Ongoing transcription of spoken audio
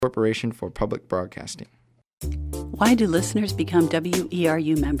Corporation for Public Broadcasting. Why do listeners become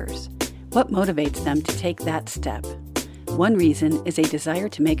WERU members? What motivates them to take that step? One reason is a desire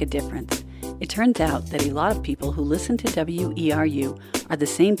to make a difference. It turns out that a lot of people who listen to WERU are the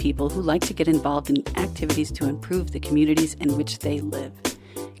same people who like to get involved in activities to improve the communities in which they live.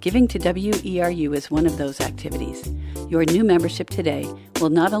 Giving to WERU is one of those activities. Your new membership today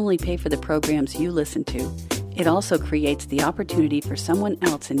will not only pay for the programs you listen to, it also creates the opportunity for someone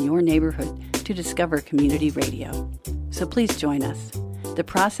else in your neighborhood to discover community radio. So please join us. The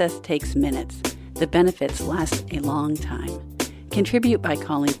process takes minutes. The benefits last a long time. Contribute by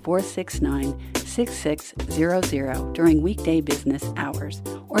calling 469-6600 during weekday business hours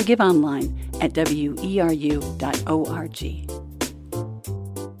or give online at weru.org.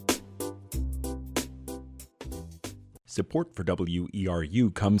 Support for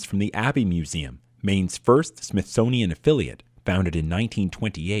WERU comes from the Abbey Museum, Maine's first Smithsonian affiliate, founded in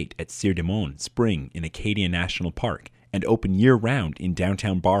 1928 at Sirdimone Spring in Acadia National Park, and open year-round in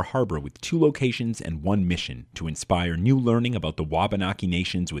downtown Bar Harbor with 2 locations and 1 mission to inspire new learning about the Wabanaki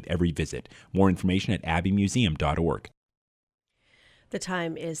Nations with every visit. More information at abbeymuseum.org. The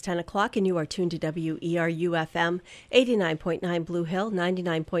time is 10 o'clock, and you are tuned to WERU-FM, 89.9 Blue Hill,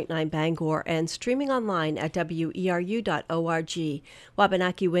 99.9 Bangor, and streaming online at weru.org.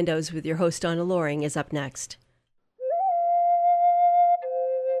 Wabanaki Windows with your host, Donna Loring, is up next.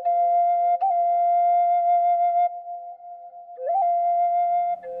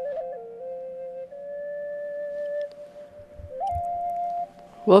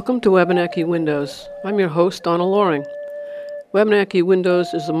 Welcome to Wabanaki Windows. I'm your host, Donna Loring. Wabanaki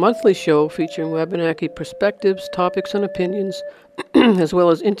Windows is a monthly show featuring Wabanaki perspectives, topics, and opinions, as well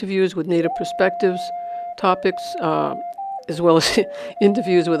as interviews with Native perspectives, topics, as well as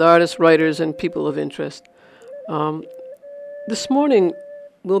interviews with artists, writers, and people of interest. This morning,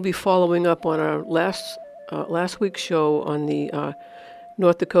 we'll be following up on our last week's show on the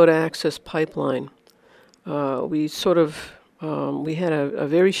North Dakota Access Pipeline. We had a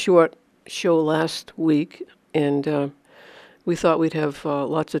very short show last week, and we thought we'd have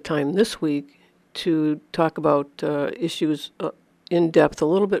lots of time this week to talk about issues in depth a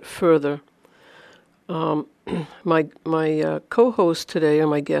little bit further. My co-host today, or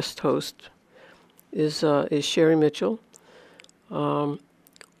my guest host, is Sherry Mitchell.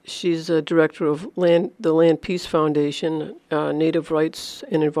 She's a director of the Land Peace Foundation, Native rights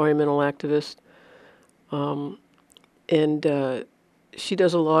and environmental activist, and she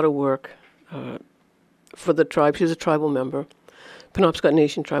does a lot of work for the tribe. She's a tribal member, Penobscot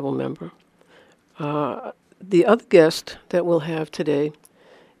Nation tribal member. The other guest that we'll have today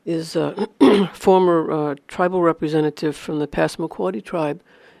is former tribal representative from the Passamaquoddy tribe,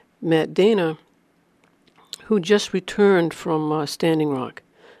 Matt Dana, who just returned from Standing Rock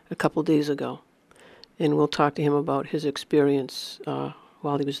a couple days ago. And we'll talk to him about his experience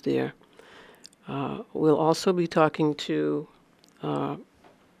while he was there. We'll also be talking to an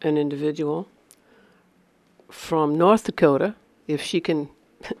individual from North Dakota, if she can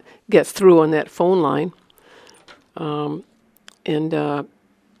get through on that phone line. And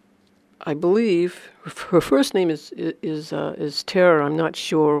I believe her first name is Tara. I'm not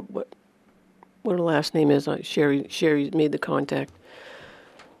sure what her last name is. Sherry made the contact.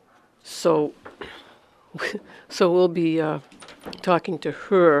 So we'll be talking to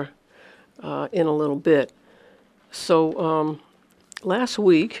her in a little bit. So last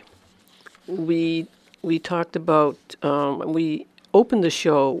week we talked about, we opened the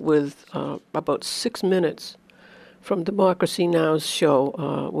show with about 6 minutes from Democracy Now!'s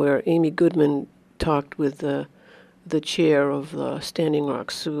show, where Amy Goodman talked with the chair of Standing Rock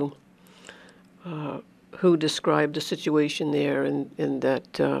Sioux, who described the situation there, and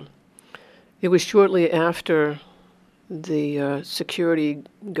that it was shortly after the security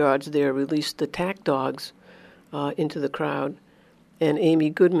guards there released the TAC dogs into the crowd. And Amy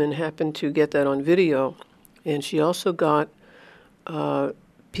Goodman happened to get that on video, and she also got the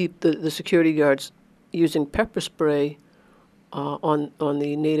security guards using pepper spray on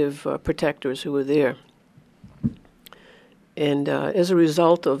the Native protectors who were there. And as a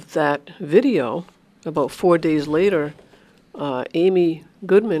result of that video, about 4 days later, Amy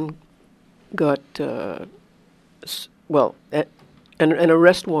Goodman got an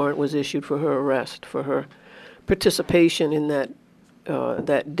arrest warrant was issued for her arrest for her participation in that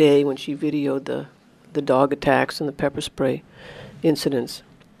day when she videoed the dog attacks and the pepper spray incidents.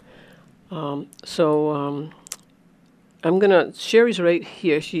 Sherry's right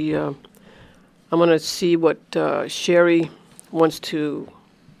here. I'm gonna see what Sherry wants to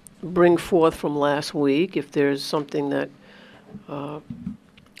bring forth from last week, if there's something that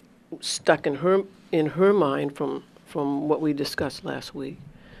stuck in her mind from what we discussed last week.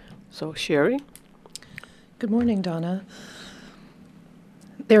 So, Sherry? Good morning, Donna.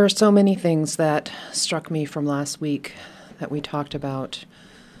 There are so many things that struck me from last week that we talked about.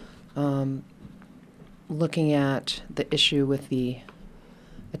 Looking at the issue with the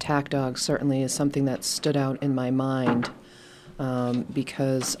attack dog certainly is something that stood out in my mind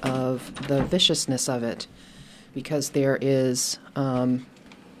because of the viciousness of it. Because there is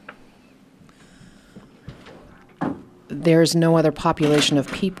there's no other population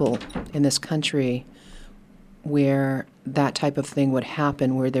of people in this country where that type of thing would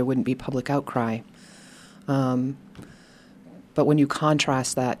happen, where there wouldn't be public outcry. But when you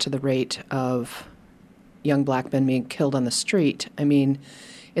contrast that to the rate of young black men being killed on the street, I mean,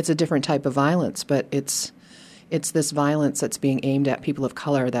 it's a different type of violence, but it's this violence that's being aimed at people of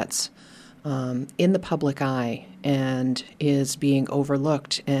color that's in the public eye and is being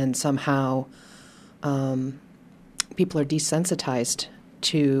overlooked, and somehow people are desensitized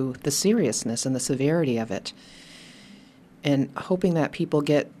to the seriousness and the severity of it, and hoping that people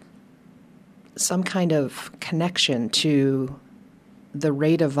get some kind of connection to the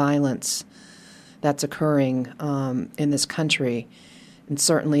rate of violence that's occurring in this country. And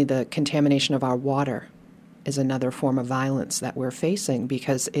certainly the contamination of our water is another form of violence that we're facing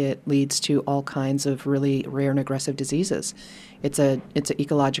because it leads to all kinds of really rare and aggressive diseases. It's an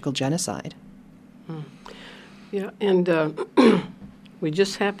ecological genocide. Yeah, and we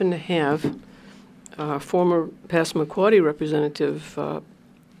just happen to have former Passamaquoddy representative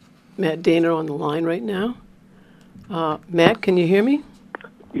Matt Dana on the line right now. Matt, can you hear me?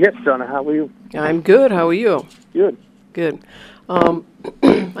 Yes, Donna, how are you? I'm good. How are you? Good. Good.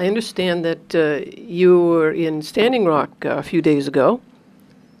 I understand that you were in Standing Rock a few days ago.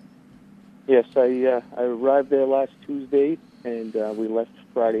 Yes, I arrived there last Tuesday, and we left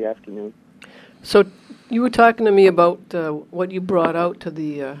Friday afternoon. So you were talking to me about what you brought out to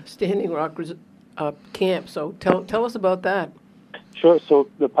the Standing Rock camp. So tell us about that. Sure. So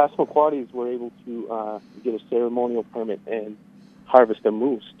the Passamaquoddies were able to get a ceremonial permit and harvest a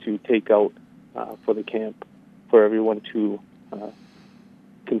moose to take out for the camp for everyone to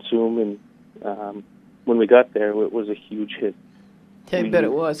consume. And when we got there, it was a huge hit. I bet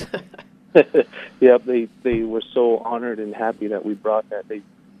it was. Yeah, they were so honored and happy that we brought that. They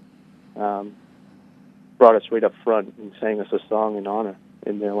brought us right up front and sang us a song in honor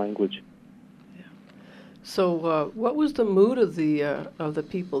in their language. Yeah. So, what was the mood of the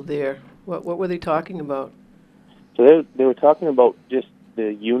people there? What were they talking about? So they were talking about just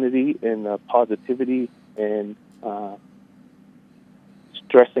the unity and the positivity and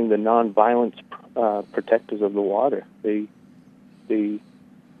stressing the nonviolence protectors of the water. They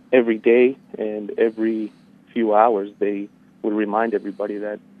every day and every few hours they would remind everybody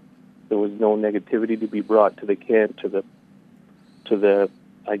that there was no negativity to be brought to the camp, to the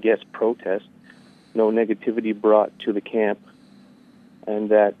I guess protest, no negativity brought to the camp, and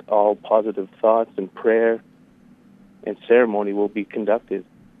that all positive thoughts and prayer and ceremony will be conducted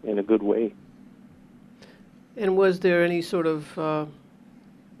in a good way. And was there any sort of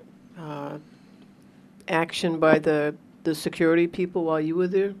action by the security people while you were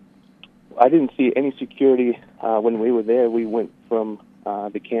there? I didn't see any security when we were there. We went from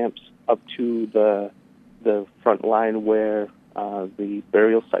the camps up to the front line where the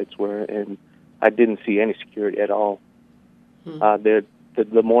burial sites were, and I didn't see any security at all.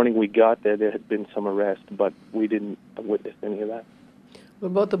 The morning we got there had been some arrests, but we didn't witness any of that. What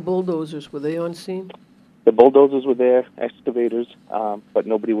about the bulldozers? Were they on scene? The bulldozers were there, excavators, but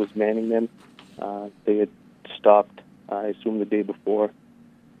nobody was manning them. They had stopped, I assume, the day before.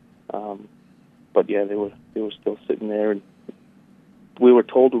 But yeah, they were still sitting there, and we were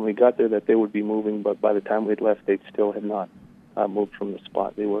told when we got there that they would be moving, but by the time we'd left, they still had not moved from the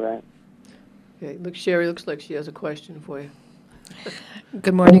spot they were at. Okay, look, Sherry looks like she has a question for you.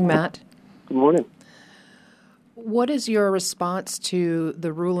 Good morning, Matt. Good morning. What is your response to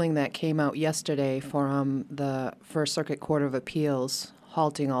the ruling that came out yesterday from the First Circuit Court of Appeals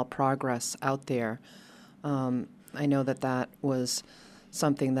halting all progress out there? I know that was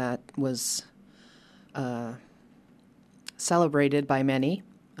something that was celebrated by many.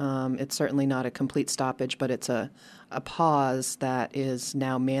 It's certainly not a complete stoppage, but it's a pause that is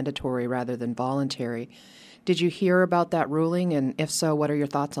now mandatory rather than voluntary. Did you hear about that ruling, and if so, what are your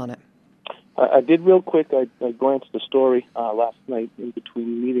thoughts on it? I did real quick. I glanced the story last night in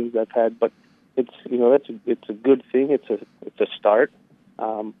between meetings I've had, but it's a good thing. It's a start.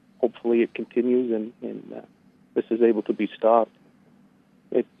 Hopefully, it continues and this is able to be stopped.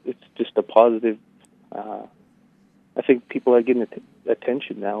 It's just a positive. I think people are getting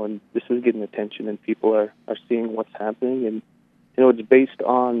attention now, and this is getting attention, and people are seeing what's happening. And, it's based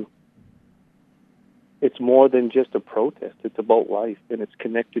on, it's more than just a protest. It's about life, and it's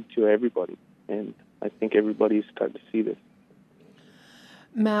connected to everybody. And I think everybody's starting to see this.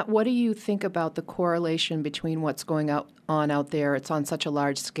 Matt, what do you think about the correlation between what's going on out there? It's on such a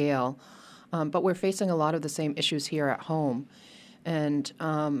large scale, but we're facing a lot of the same issues here at home. And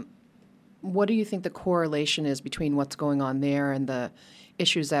what do you think the correlation is between what's going on there and the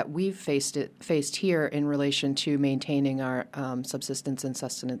issues that we've faced here in relation to maintaining our subsistence and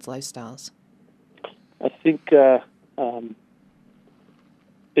sustenance lifestyles? I think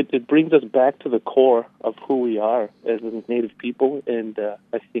it brings us back to the core of who we are as a Native people, and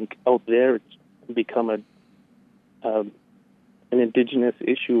I think out there it's become an Indigenous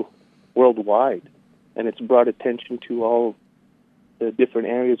issue worldwide, and it's brought attention to all the different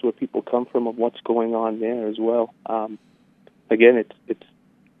areas where people come from of what's going on there as well. Again, it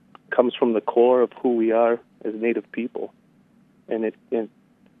comes from the core of who we are as Native people, and it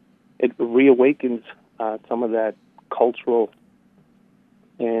reawakens some of that cultural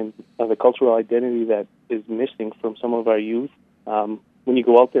and the cultural identity that is missing from some of our youth. When you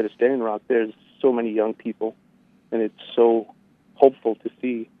go out there to Standing Rock, there's so many young people, and it's so hopeful to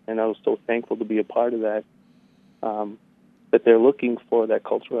see, and I was so thankful to be a part of that, that they're looking for that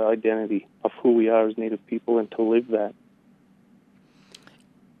cultural identity of who we are as Native people and to live that.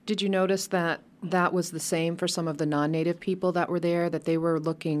 Did you notice that was the same for some of the non-Native people that were there, that they were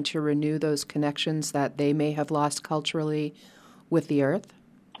looking to renew those connections that they may have lost culturally with the earth?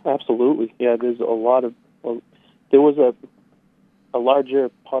 Absolutely. Yeah, there's there was a larger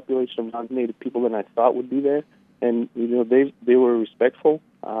population of non-Native people than I thought would be there, and they were respectful.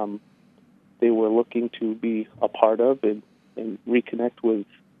 They were looking to be a part of and reconnect with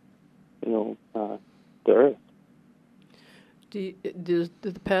the earth. Does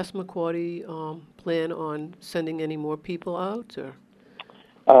the Passamaquoddy plan on sending any more people out, or?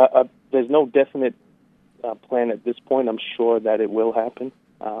 There's no definite plan at this point. I'm sure that it will happen,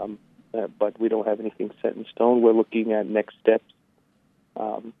 but we don't have anything set in stone. We're looking at next steps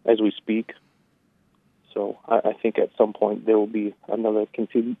as we speak. So I think at some point there will be another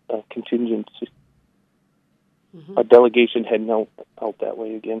contingency. Mm-hmm. A delegation heading out that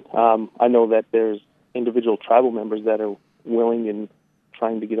way again. I know that there's individual tribal members that are willing and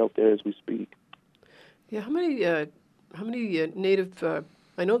trying to get out there as we speak. Yeah, how many Native?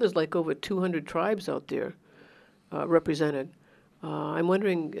 I know there's like over 200 tribes out there represented. I'm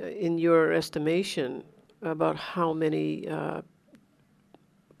wondering, in your estimation, about how many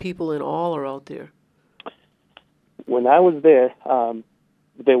people in all are out there. When I was there,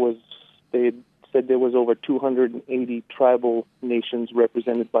 they said there was over 280 tribal nations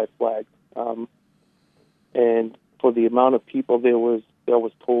represented by flags, and for the amount of people I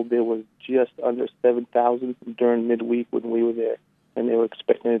was told there was just under 7,000 during midweek when we were there, and they were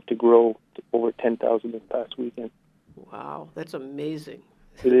expecting it to grow to over 10,000 this past weekend. Wow, that's amazing.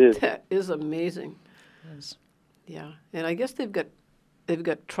 It is. That is amazing. Yes. Yeah, and I guess they've got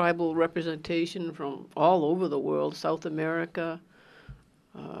tribal representation from all over the world: South America,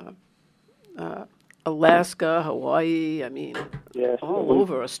 Alaska, Hawaii. I mean, yes, all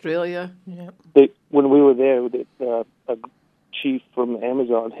over Australia. Yeah. When we were there, a chief from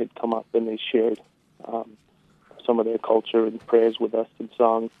Amazon had come up and they shared some of their culture and prayers with us and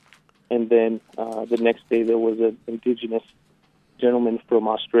songs. And then the next day there was an Indigenous gentleman from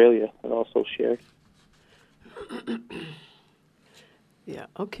Australia that also shared. Yeah.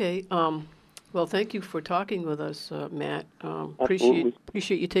 Okay. Well, thank you for talking with us, Matt. Absolutely.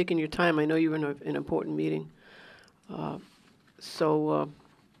 Appreciate you taking your time. I know you were in an important meeting. So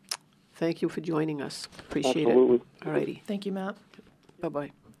thank you for joining us. Appreciate Absolutely. it. All righty. Thank you, Matt.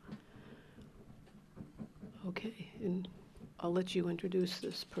 Bye-bye. Okay, and I'll let you introduce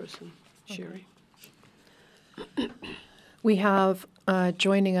this person, Sherry. We have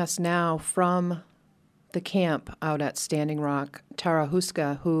joining us now from the camp out at Standing Rock, Tara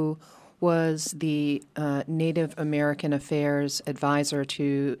Houska, who was the Native American Affairs advisor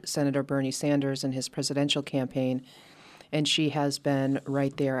to Senator Bernie Sanders in his presidential campaign, and she has been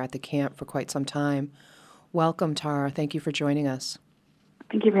right there at the camp for quite some time. Welcome, Tara. Thank you for joining us.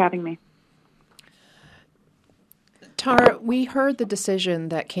 Thank you for having me. Tara, we heard the decision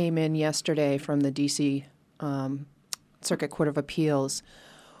that came in yesterday from the D.C. Circuit Court of Appeals.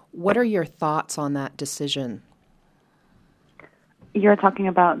 What are your thoughts on that decision? You're talking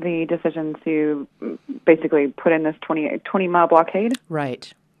about the decision to basically put in this 20-mile blockade?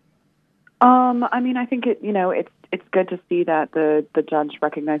 Right. I mean, I think it's good to see that the judge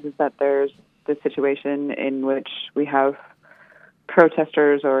recognizes that there's the situation in which we have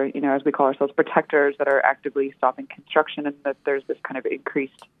protesters, or as we call ourselves, protectors, that are actively stopping construction, and that there's this kind of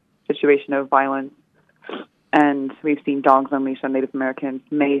increased situation of violence. And we've seen dogs unleashed on Native Americans,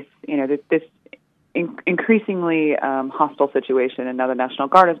 mace, this increasingly hostile situation, and now the National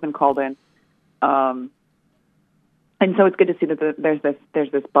Guard has been called in. And so it's good to see that there's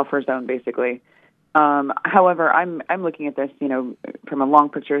this buffer zone, basically. However, I'm looking at this, from a long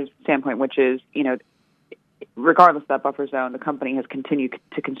picture standpoint, which is, regardless of that buffer zone, the company has continued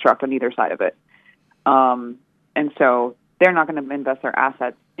to construct on either side of it. And so they're not going to invest their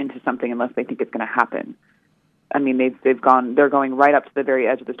assets into something unless they think it's going to happen. I mean, they're going right up to the very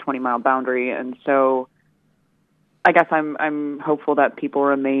edge of this 20-mile boundary, and so I guess I'm hopeful that people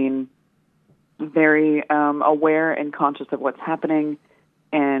remain very aware and conscious of what's happening,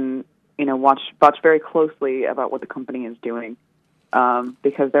 and watch very closely about what the company is doing,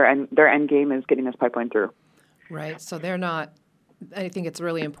 because their end game is getting this pipeline through. Right. So they're not. I think it's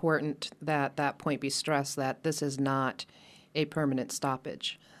really important that point be stressed, that this is not a permanent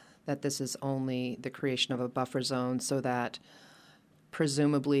stoppage, that this is only the creation of a buffer zone, so that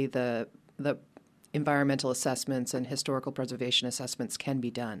presumably the environmental assessments and historical preservation assessments can be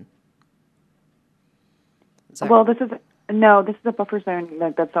done. Well, this is a buffer zone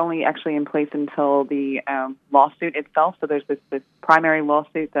that's only actually in place until the lawsuit itself. So there's this primary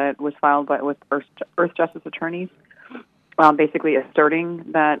lawsuit that was filed with Earth Justice attorneys, basically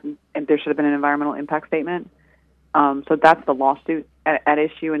asserting that there should have been an environmental impact statement. So that's the lawsuit at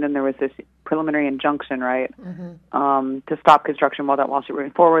issue, and then there was this preliminary injunction, right, to stop construction while that lawsuit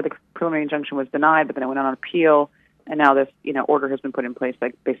went forward. The preliminary injunction was denied, but then it went on appeal. And now this, order has been put in place,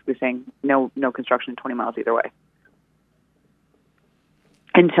 like basically saying no construction 20 miles either way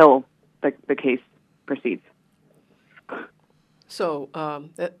until the case proceeds. So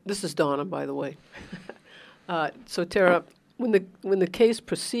this is Donna, by the way. So Tara, when the case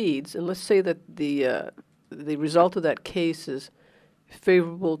proceeds, and let's say that the result of that case is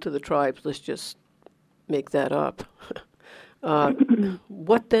favorable to the tribes, let's just make that up.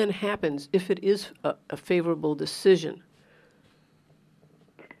 What then happens if it is a favorable decision?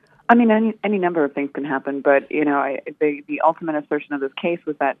 I mean, any number of things can happen, but the ultimate assertion of this case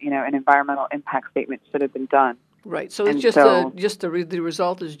was that an environmental impact statement should have been done. Right. So it's the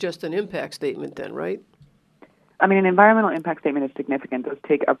result is just an impact statement, then, right? I mean, an environmental impact statement is significant. Those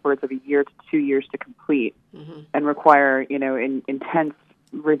take upwards of a year to 2 years to complete, and require intense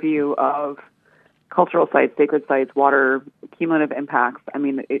review of cultural sites, sacred sites, water, cumulative impacts. I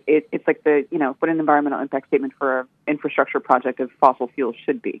mean, it's like what an environmental impact statement for an infrastructure project of fossil fuels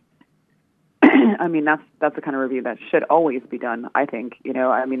should be. I mean, that's the kind of review that should always be done, I think.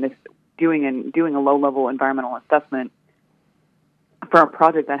 This doing a low-level environmental assessment for a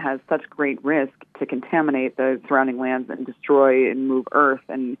project that has such great risk to contaminate the surrounding lands and destroy and move earth,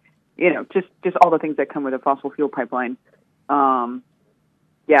 and just all the things that come with a fossil fuel pipeline.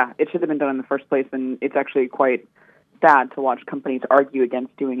 Yeah, it should have been done in the first place, and it's actually quite sad to watch companies argue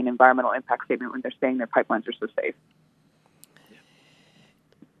against doing an environmental impact statement when they're saying their pipelines are so safe.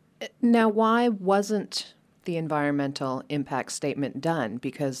 Now, why wasn't the environmental impact statement done?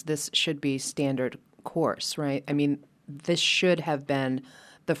 Because this should be standard course, right? I mean, this should have been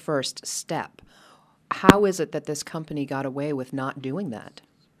the first step. How is it that this company got away with not doing that?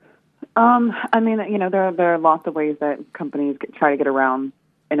 I mean, there are lots of ways that companies try to get around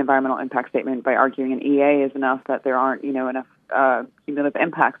an environmental impact statement by arguing an EA is enough, that there aren't, enough cumulative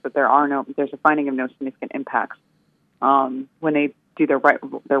impacts, that there's a finding of no significant impacts when they do their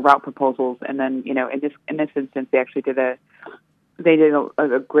route proposals. And then, in this instance, they actually did a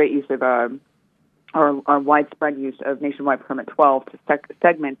great use of or widespread use of Nationwide Permit 12 to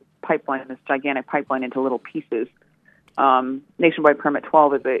segment this gigantic pipeline into little pieces. Nationwide Permit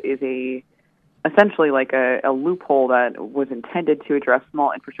 12 is essentially like a loophole that was intended to address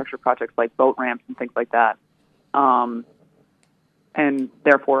small infrastructure projects like boat ramps and things like that, and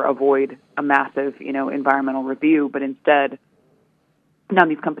therefore avoid a massive, environmental review. But instead, now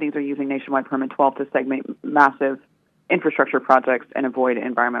these companies are using Nationwide Permit 12 to segment massive infrastructure projects and avoid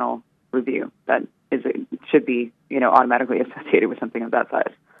environmental review that should be, automatically associated with something of that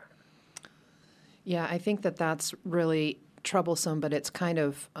size. Yeah, I think that's really troublesome, but it's kind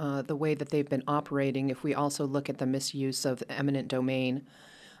of the way that they've been operating. If we also look at the misuse of eminent domain,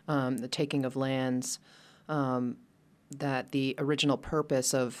 the taking of lands, that the original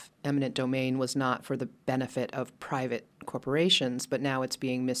purpose of eminent domain was not for the benefit of private corporations, but now it's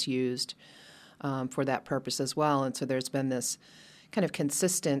being misused for that purpose as well. And so there's been this kind of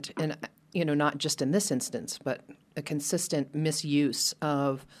consistent, and not just in this instance, but a consistent misuse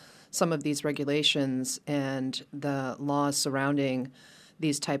of some of these regulations and the laws surrounding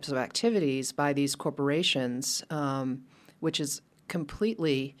these types of activities by these corporations, which is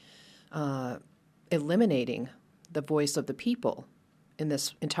completely eliminating the voice of the people in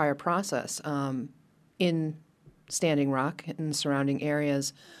this entire process in Standing Rock and surrounding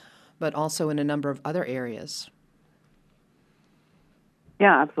areas, but also in a number of other areas.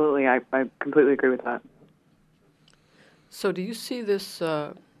 Yeah, absolutely. I completely agree with that. So do you see this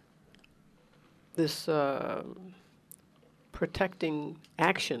protecting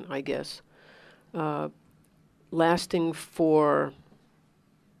action, I guess, lasting for,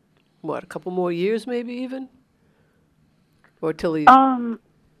 a couple more years maybe even? Or till he...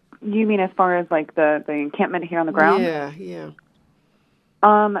 You mean as far as like the encampment here on the ground? Yeah.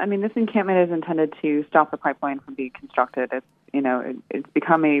 I mean, this encampment is intended to stop the pipeline from being constructed. It's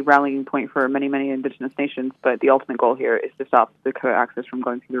become a rallying point for many, many indigenous nations, but the ultimate goal here is to stop Dakota Access from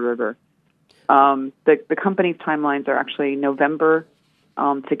going through the river. The company's timelines are actually November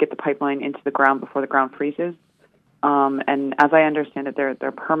to get the pipeline into the ground before the ground freezes. And as I understand it,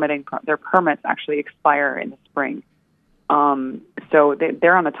 their permits actually expire in the spring. So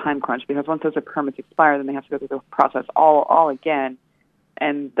they're on a time crunch because once those permits expire, then they have to go through the process all again,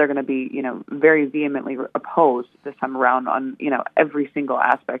 and they're going to be, very vehemently opposed this time around on, every single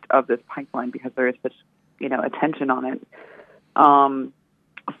aspect of this pipeline because there is such, attention on it.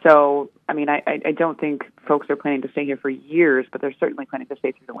 So, I mean, I don't think folks are planning to stay here for years, but they're certainly planning to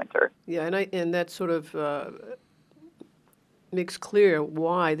stay through the winter. Yeah, and that sort of makes clear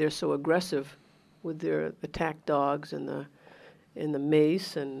why they're so aggressive with their attack dogs and the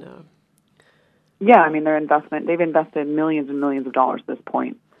mace and. Yeah, I mean they've invested millions and millions of dollars at this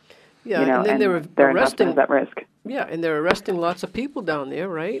point. Yeah, and then their arresting investment is at risk. Yeah, and they're arresting lots of people down there,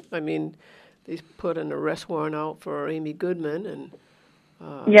 right? I mean, they put an arrest warrant out for Amy Goodman and.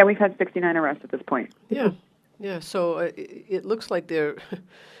 Yeah, we've had 69 arrests at this point. Yeah. So it looks like they're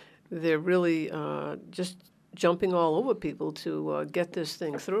really just jumping all over people to get this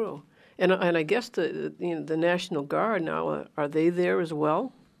thing through. And I guess the National Guard now, are they there as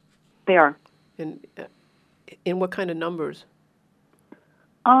well? They are. And in what kind of numbers?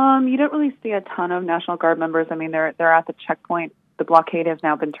 You don't really see a ton of National Guard members. I mean, they're at the checkpoint. The blockade has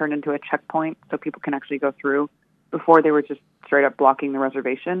now been turned into a checkpoint, so people can actually go through. Before, they were just straight up blocking the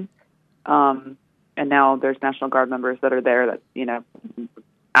reservation. And now there's National Guard members that are there that,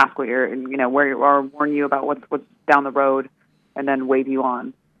 ask what you're, where you are, warn you about what's down the road, and then wave you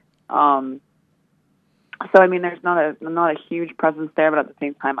on. So, I mean, there's not a huge presence there, but at the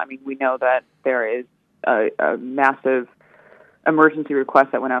same time, I mean, we know that there is a massive emergency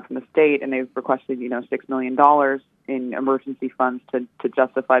request that went out from the state, and they've requested, $6 million in emergency funds to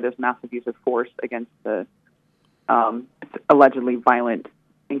justify this massive use of force against the allegedly violent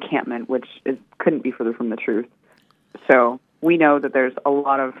encampment, which couldn't be further from the truth. So we know that there's a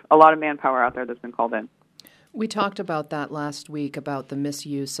lot of manpower out there that's been called in. We talked about that last week, about the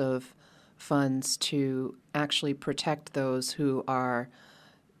misuse of funds to actually protect those who are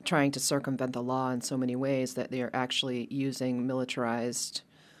trying to circumvent the law in so many ways, that they're actually using militarized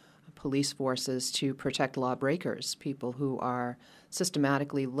police forces to protect lawbreakers, people who are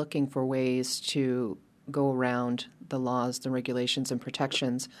systematically looking for ways to go around the laws, the regulations, and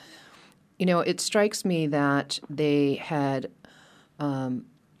protections. It strikes me that they had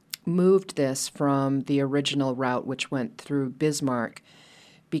moved this from the original route, which went through Bismarck,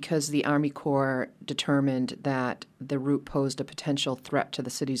 because the Army Corps determined that the route posed a potential threat to the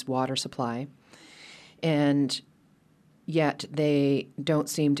city's water supply. And yet they don't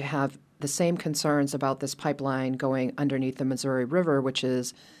seem to have the same concerns about this pipeline going underneath the Missouri River, which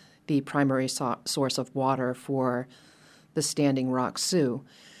is the primary source of water for the Standing Rock Sioux.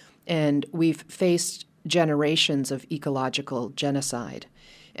 And we've faced generations of ecological genocide,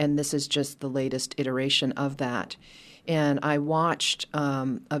 and this is just the latest iteration of that. And I watched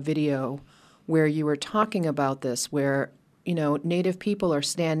a video where you were talking about this, where, Native people are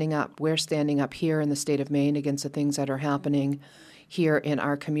standing up. We're standing up here in the state of Maine against the things that are happening here in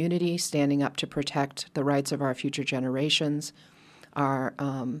our community, standing up to protect the rights of our future generations, our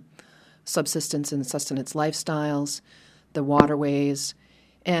subsistence and sustenance lifestyles, the waterways,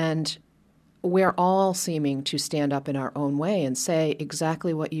 and we're all seeming to stand up in our own way and say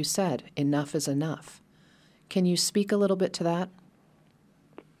exactly what you said: enough is enough. Can you speak a little bit to that?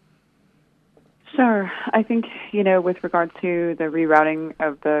 Sure. I think, with regard to the rerouting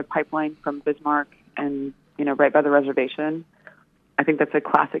of the pipeline from Bismarck and, right by the reservation, I think that's a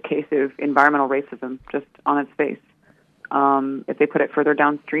classic case of environmental racism just on its face. If they put it further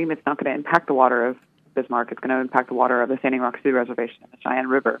downstream, it's not going to impact the water of Bismarck. It's going to impact the water of the Standing Rock Sioux Reservation and the Cheyenne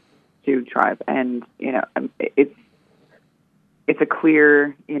River. Sioux tribe, and it's a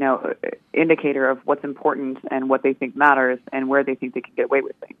clear indicator of what's important and what they think matters and where they think they can get away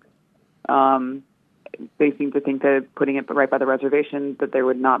with things. They seem to think that putting it right by the reservation, that there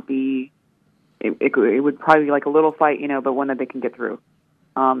would not be, it would probably be like a little fight, but one that they can get through.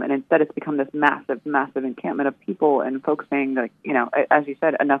 And instead it's become this massive, massive encampment of people and folks saying that, as you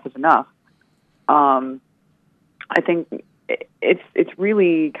said, enough is enough. I think it's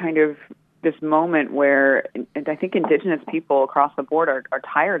really kind of this moment where, and I think Indigenous people across the board are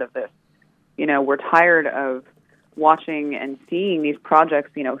tired of this. We're tired of watching and seeing these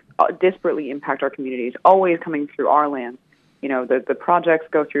projects, disparately impact our communities, always coming through our lands. The projects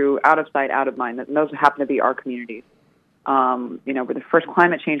go through out of sight, out of mind, and those happen to be our communities. We're the first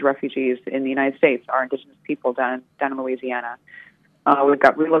climate change refugees in the United States are Indigenous people down in Louisiana. We've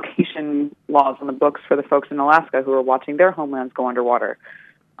got relocation laws on the books for the folks in Alaska who are watching their homelands go underwater.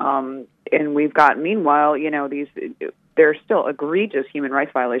 And we've got, meanwhile, there are still egregious human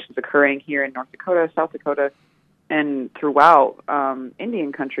rights violations occurring here in North Dakota, South Dakota, and throughout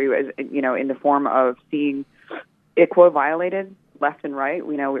Indian country, in the form of seeing ICWA violated left and right.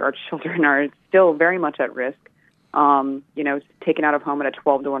 Our children are still very much at risk. Taken out of home at a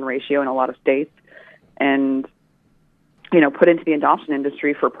 12-to-1 ratio in a lot of states, and put into the adoption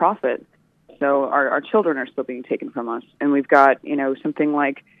industry for profit. So our children are still being taken from us, and we've got something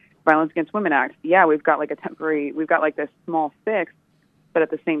like Violence Against Women Act. Yeah, we've got we've got this small fix, but at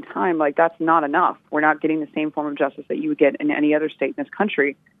the same time, that's not enough. We're not getting the same form of justice that you would get in any other state in this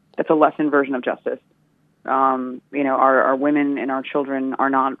country. That's a lessened version of justice. Our women and our children are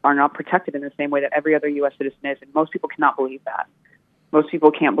not protected in the same way that every other U.S. citizen is, and most people cannot believe that. Most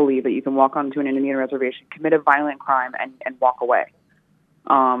people can't believe that you can walk onto an Indian reservation, commit a violent crime, and walk away.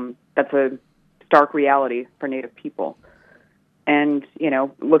 That's a stark reality for Native people. And,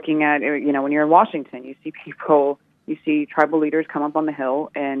 looking at, when you're in Washington, you see tribal leaders come up on the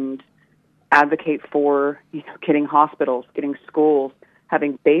Hill and advocate for, getting hospitals, getting schools,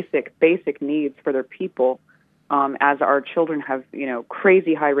 having basic needs for their people, as our children have,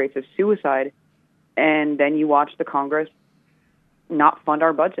 crazy high rates of suicide. And then you watch the Congress not fund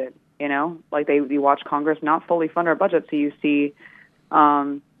our budget, you watch Congress not fully fund our budget. So you see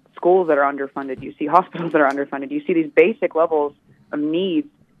schools that are underfunded. You see hospitals that are underfunded. You see these basic levels of needs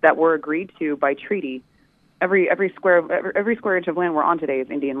that were agreed to by treaty. Every square inch of land we're on today is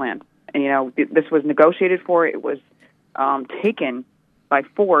Indian land. And, this was negotiated for. It was taken by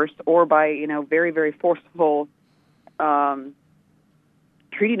force or by, very, very forceful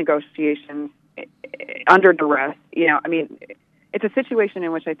treaty negotiations under duress. It's a situation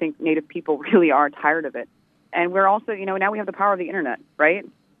in which I think Native people really are tired of it. And we're also, now we have the power of the internet, right?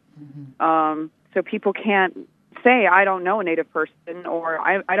 Mm-hmm. So people can't say, I don't know a Native person, or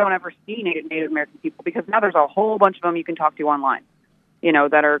I don't ever see Native American people, because now there's a whole bunch of them you can talk to online,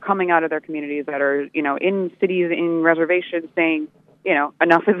 that are coming out of their communities, that are, in cities, in reservations saying,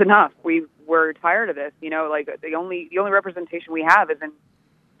 enough is enough. We're tired of this. The only representation we have is in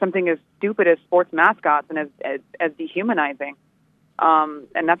something as stupid as sports mascots and as dehumanizing.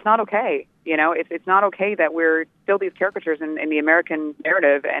 And that's not okay. It's not okay that we're still these caricatures in the American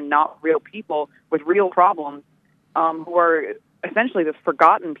narrative and not real people with real problems, who are essentially this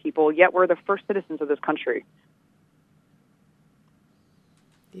forgotten people, yet we're the first citizens of this country.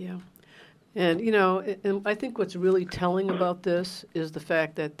 Yeah. And, and I think what's really telling about this is the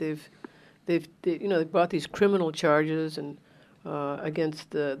fact that they brought these criminal charges and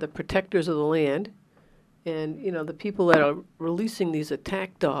against the protectors of the land. And, the people that are releasing these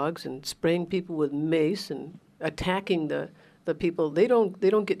attack dogs and spraying people with mace and attacking the people, they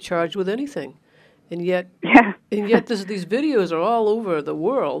don't get charged with anything. And yet, these videos are all over the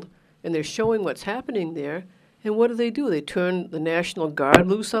world, and they're showing what's happening there. And what do? They turn the National Guard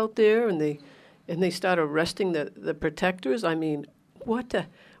loose out there, and they start arresting the protectors. I mean, what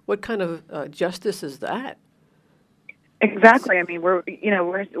kind of justice is that? Exactly. I mean,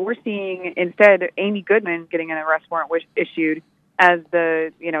 we're seeing instead Amy Goodman getting an arrest warrant issued as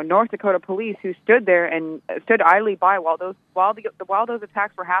the North Dakota police who stood there and stood idly by while those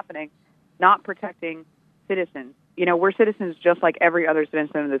attacks were happening, not protecting citizens. We're citizens just like every other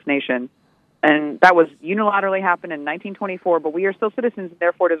citizen of this nation, and that was unilaterally happened in 1924. But we are still citizens and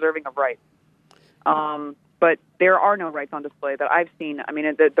therefore deserving of rights. But there are no rights on display that I've seen. I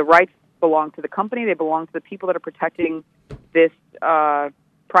mean, the rights belong to the company. They belong to the people that are protecting this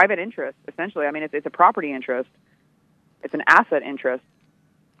private interest, essentially. I mean, it's a property interest. It's an asset interest.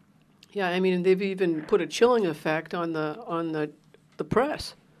 Yeah, I mean, they've even put a chilling effect on the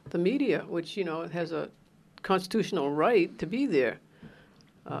press, the media, which, has a constitutional right to be there.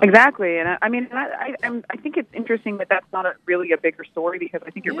 Exactly, and I think it's interesting that that's not really a bigger story, because I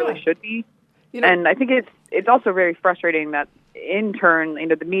think it really should be. And I think it's also very frustrating that in turn,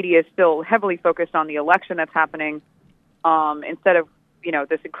 the media is still heavily focused on the election that's happening, instead of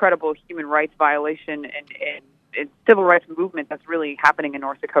this incredible human rights violation and civil rights movement that's really happening in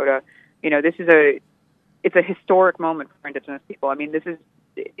North Dakota. This is it's a historic moment for Indigenous people. I mean, this is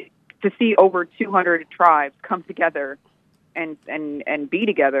to see over 200 tribes come together and be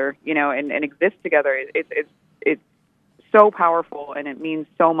together, and exist together. It's so powerful, and it means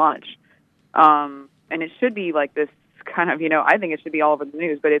so much. And it should be like this kind of, I think it should be all over the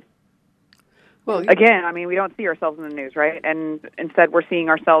news, but it's, again, I mean, we don't see ourselves in the news, right? And instead we're seeing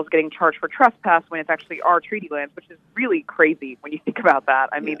ourselves getting charged for trespass when it's actually our treaty lands, which is really crazy when you think about that.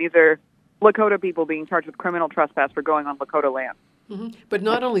 I mean, these are Lakota people being charged with criminal trespass for going on Lakota land. Mm-hmm. But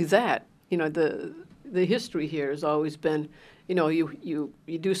not only that, the history here has always been, you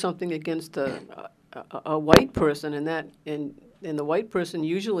do something against a white person, and the white person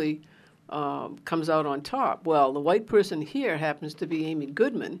usually comes out on top. Well, the white person here happens to be Amy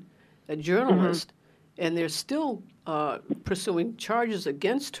Goodman, a journalist, and they're still pursuing charges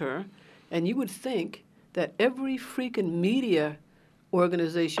against her. And you would think that every freaking media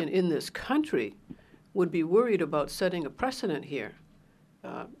organization in this country would be worried about setting a precedent here,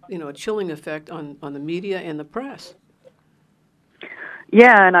 a chilling effect on the media and the press.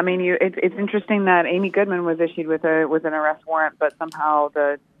 Yeah, and I mean, it's interesting that Amy Goodman was issued with an arrest warrant, but somehow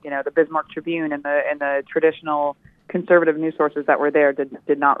the Bismarck Tribune and the traditional conservative news sources that were there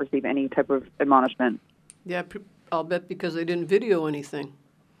did not receive any type of admonishment. Yeah, I'll bet because they didn't video anything.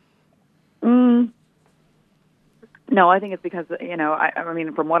 No, I think it's because, I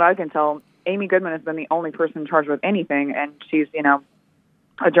mean, from what I can tell, Amy Goodman has been the only person charged with anything, and she's,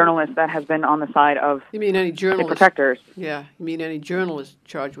 a journalist that has been on the side of the protectors. Yeah, you mean any journalist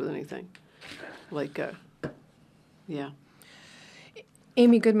charged with anything?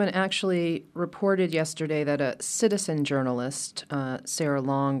 Amy Goodman actually reported yesterday that a citizen journalist, Sarah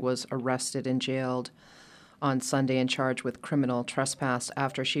Long, was arrested and jailed on Sunday and charged with criminal trespass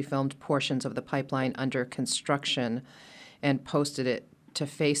after she filmed portions of the pipeline under construction and posted it to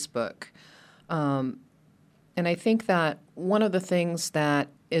Facebook. And I think that one of the things that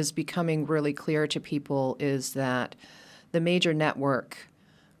is becoming really clear to people is that the major network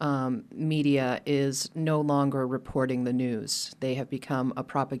media is no longer reporting the news. They have become a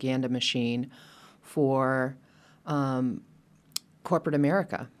propaganda machine for corporate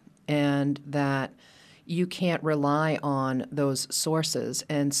America, and that you can't rely on those sources.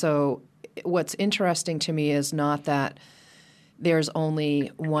 And so what's interesting to me is not that there's only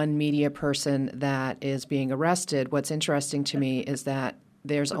one media person that is being arrested. What's interesting to me is that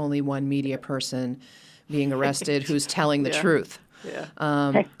there's only one media person being arrested who's telling the truth. Yeah.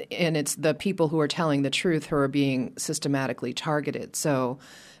 And it's the people who are telling the truth who are being systematically targeted. So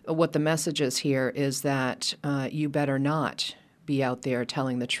what the message is here is that you better not be out there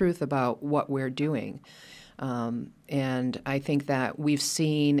telling the truth about what we're doing. And I think that we've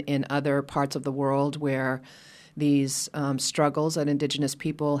seen in other parts of the world where these struggles that Indigenous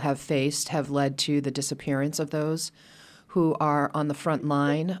people have faced have led to the disappearance of those who are on the front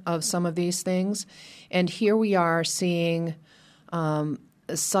line of some of these things. And here we are seeing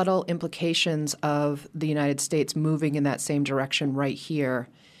subtle implications of the United States moving in that same direction right here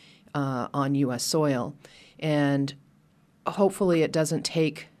on U.S. soil. And hopefully it doesn't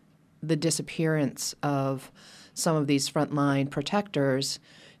take the disappearance of some of these frontline protectors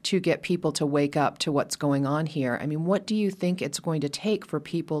to get people to wake up to what's going on here. I mean, what do you think it's going to take for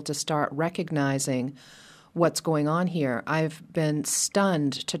people to start recognizing what's going on here? I've been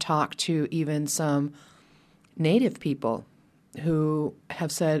stunned to talk to even some Native people who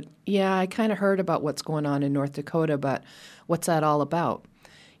have said, yeah, I kind of heard about what's going on in North Dakota, but what's that all about?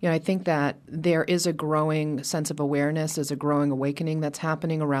 I think that there is a growing sense of awareness, there's a growing awakening that's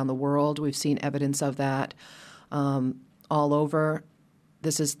happening around the world. We've seen evidence of that all over.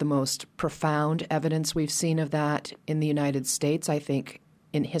 This is the most profound evidence we've seen of that in the United States, I think,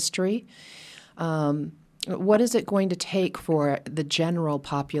 in history. What is it going to take for the general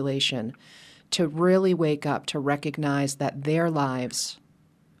population to really wake up, to recognize that their lives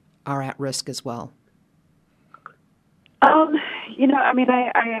are at risk as well?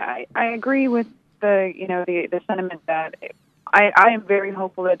 I agree with the sentiment that I am very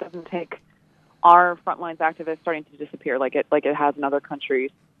hopeful that it doesn't take our frontlines activists starting to disappear like it has in other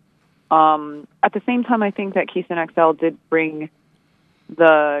countries. At the same time, I think that Keystone XL did bring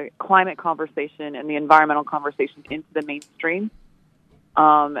the climate conversation and the environmental conversation into the mainstream,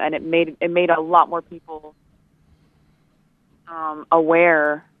 and it made a lot more people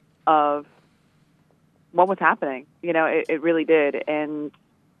aware of what was happening. It really did. And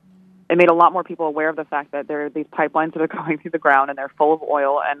it made a lot more people aware of the fact that there are these pipelines that are going through the ground and they're full of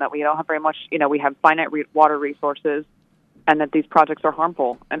oil, and that we don't have very much, we have finite water resources, and that these projects are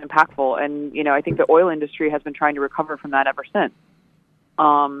harmful and impactful. And, I think the oil industry has been trying to recover from that ever since.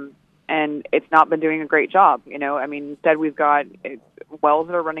 And it's not been doing a great job. Instead we've got wells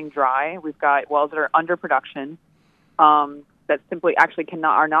that are running dry. We've got wells that are under production, that simply actually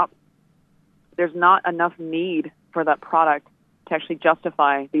there's not enough need for that product to actually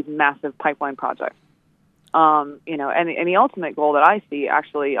justify these massive pipeline projects. And the ultimate goal that I see,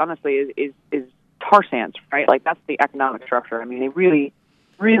 actually, honestly, is tar sands, right? Like, that's the economic structure. They really,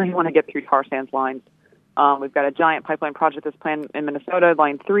 really want to get through tar sands lines. We've got a giant pipeline project that's planned in Minnesota,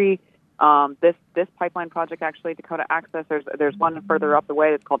 Line 3. This pipeline project, actually, Dakota Access, there's one further up the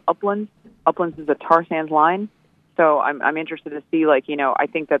way that's called Uplands. Uplands is a tar sands line. So I'm interested to see, I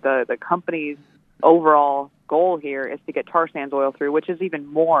think that the company's overall goal here is to get tar sands oil through, which is even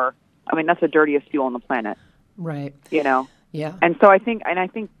more, that's the dirtiest fuel on the planet. Right. Yeah. And so I think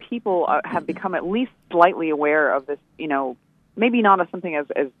people have become at least slightly aware of this, maybe not as something as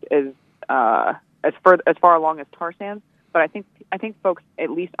far along as tar sands, but I think folks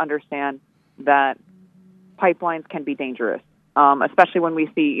at least understand that pipelines can be dangerous. Especially when we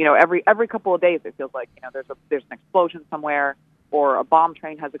see, every couple of days it feels like, there's an explosion somewhere, or a bomb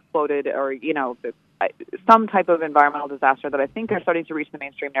train has exploded, or, some type of environmental disaster that I think are starting to reach the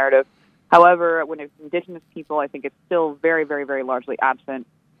mainstream narrative. However, when it's Indigenous people, I think it's still very, very, very largely absent.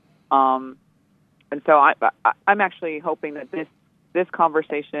 And so I'm actually hoping that this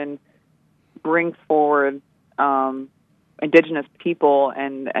conversation brings forward Indigenous people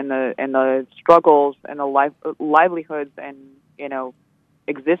and the struggles and the livelihoods and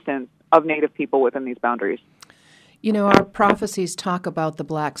existence of Native people within these boundaries. Our prophecies talk about the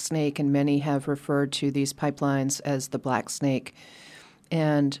Black Snake, and many have referred to these pipelines as the Black Snake.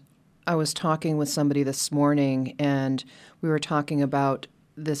 And I was talking with somebody this morning, and we were talking about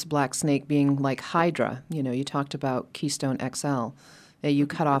this Black Snake being like Hydra. You talked about Keystone XL, that you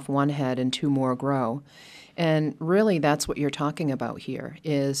cut off one head and two more grow. And really that's what you're talking about here,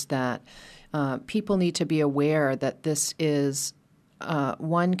 is that people need to be aware that this is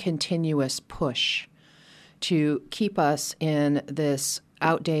one continuous push to keep us in this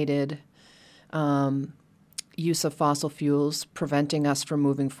outdated use of fossil fuels, preventing us from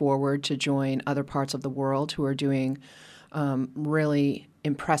moving forward to join other parts of the world who are doing really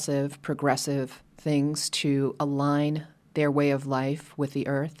impressive, progressive things to align their way of life with the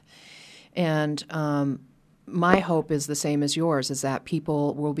earth. And my hope is the same as yours, is that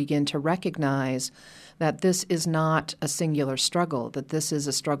people will begin to recognize that this is not a singular struggle, that this is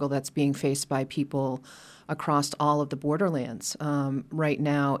a struggle that's being faced by people across all of the borderlands. Right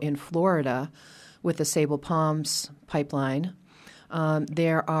now in Florida, with the Sable Palms pipeline,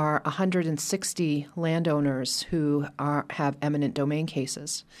 there are 160 landowners who have eminent domain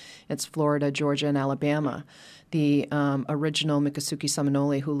cases. It's Florida, Georgia, and Alabama. The original Miccosukee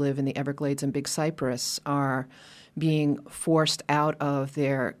Seminole who live in the Everglades and Big Cypress are being forced out of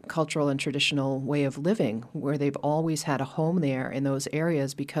their cultural and traditional way of living, where they've always had a home there in those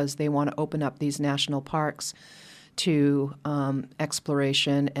areas, because they want to open up these national parks to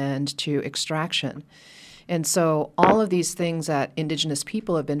exploration and to extraction. And so all of these things that Indigenous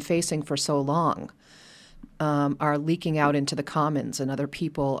people have been facing for so long are leaking out into the commons, and other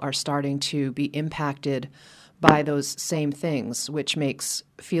people are starting to be impacted by those same things, which makes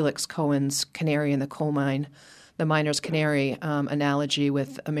Felix Cohen's canary in the coal mine, the miner's canary analogy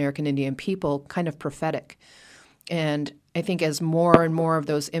with American Indian people, kind of prophetic. And I think as more and more of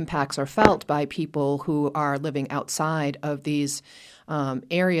those impacts are felt by people who are living outside of these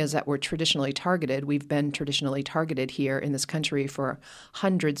areas that were traditionally targeted, we've been traditionally targeted here in this country for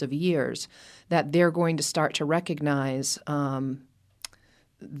hundreds of years, that they're going to start to recognize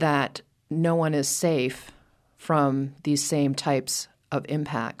that no one is safe from these same types of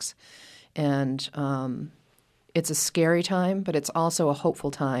impacts. And it's a scary time, but it's also a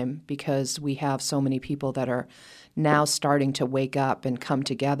hopeful time, because we have so many people that are now starting to wake up and come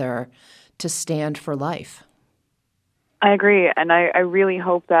together to stand for life. I agree, and I really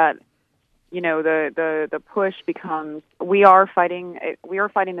hope that the push becomes we are fighting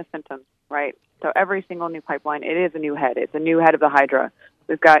the symptoms, right? So every single new pipeline, it is a new head. It's a new head of the Hydra.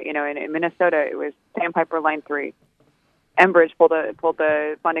 We've got in Minnesota, it was Sandpiper Line 3. Enbridge pulled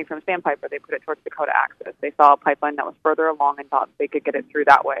the funding from Sandpiper. They put it towards Dakota Access. They saw a pipeline that was further along and thought they could get it through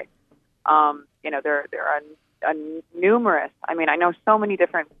that way. There are numerous. I know so many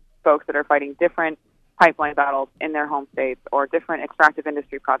different folks that are fighting different pipeline battles in their home states or different extractive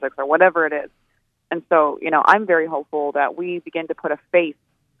industry projects or whatever it is. And so, I'm very hopeful that we begin to put a face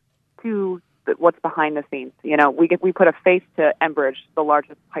to what's behind the scenes. We put a face to Enbridge, the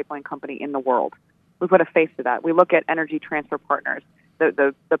largest pipeline company in the world. We put a face to that. We look at Energy Transfer Partners,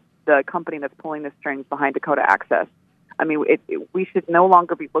 the company that's pulling the strings behind Dakota Access. I mean, we should no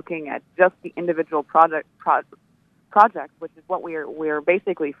longer be looking at just the individual projects, which is what we're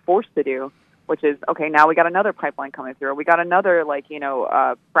basically forced to do. Which is, okay, now we got another pipeline coming through. We got another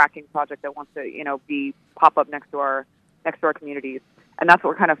fracking project that wants to pop up next to our communities, and that's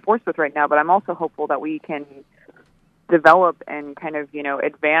what we're kind of forced with right now. But I'm also hopeful that we can develop and kind of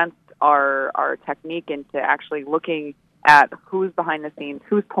advance our technique into actually looking at who's behind the scenes,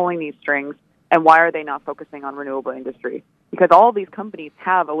 who's pulling these strings, and why are they not focusing on renewable industry? Because all of these companies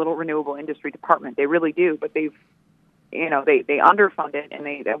have a little renewable industry department. They really do, but they underfund it, and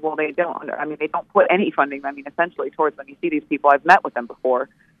they don't. They don't put any funding. Essentially towards them. You see these people. I've met with them before.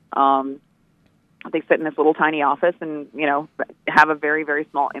 They sit in this little tiny office and have a very, very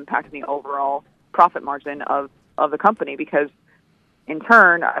small impact in the overall profit margin of the company. Because in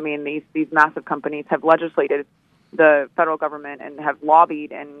turn, these massive companies have legislated the federal government and have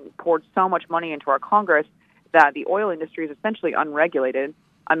lobbied and poured so much money into our Congress that the oil industry is essentially unregulated.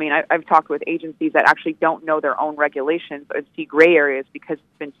 I've talked with agencies that actually don't know their own regulations and see gray areas because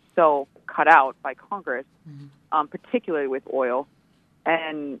it's been so cut out by Congress, particularly with oil.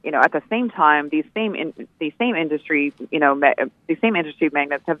 And at the same time, these same industry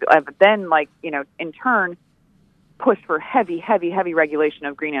magnates have then in turn pushed for heavy regulation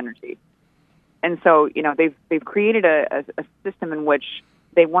of green energy. And so they've created a system in which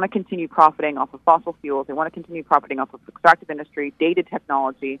they want to continue profiting off of fossil fuels. They want to continue profiting off of extractive industry, dated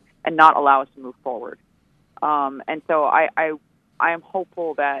technology, and not allow us to move forward. And so I am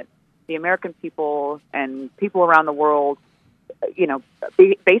hopeful that the American people and people around the world,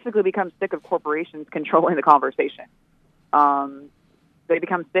 basically become sick of corporations controlling the conversation. They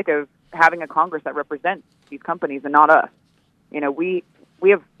become sick of having a Congress that represents these companies and not us. We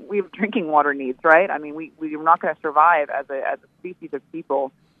have drinking water needs, right? We're not going to survive as a species of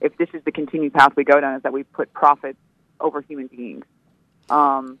people if this is the continued path we go down, is that we put profit over human beings.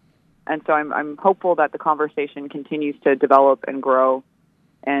 And so I'm hopeful that the conversation continues to develop and grow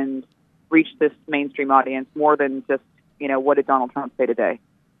and reach this mainstream audience more than just, what did Donald Trump say today?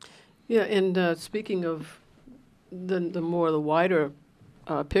 Yeah, and speaking of the wider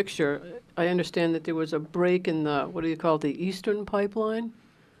picture, I understand that there was a break in the Eastern Pipeline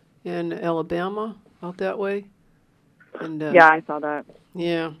in Alabama, out that way. And yeah, I saw that.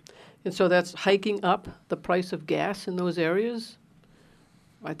 Yeah, and so that's hiking up the price of gas in those areas.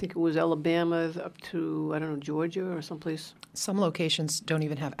 I think it was Alabama up to, Georgia or someplace. Some locations don't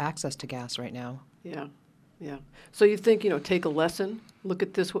even have access to gas right now. Yeah. So you think, take a lesson, look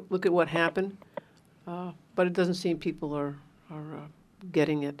at this, look at what happened, but it doesn't seem people are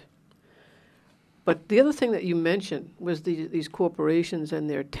getting it. But the other thing that you mentioned was these corporations and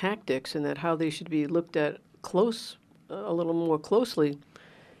their tactics, and that how they should be looked at a little more closely.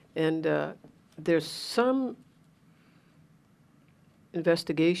 And there's some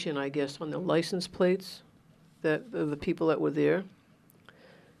investigation, I guess, on the license plates that the people that were there,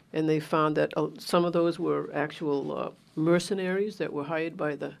 and they found that some of those were actual mercenaries that were hired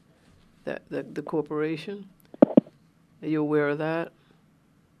by the corporation. Are you aware of that?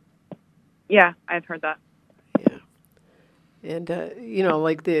 Yeah, I've heard that. Yeah, and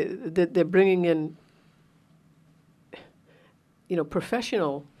they're bringing in,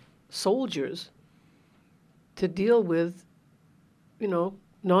 professional soldiers to deal with,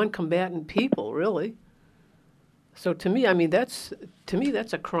 non-combatant people, really. So to me, that's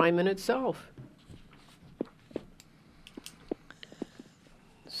a crime in itself.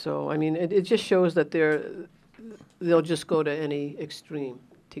 So it just shows that they'll just go to any extreme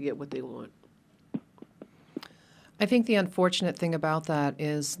to get what they want. I think the unfortunate thing about that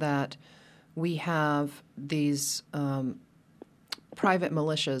is that we have these private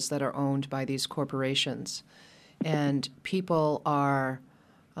militias that are owned by these corporations, and people are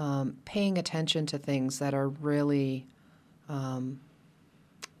paying attention to things that are really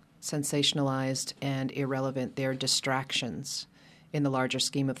sensationalized and irrelevant. They're distractions in the larger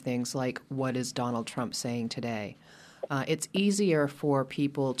scheme of things, like what is Donald Trump saying today? It's easier for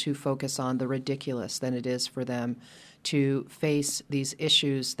people to focus on the ridiculous than it is for them to face these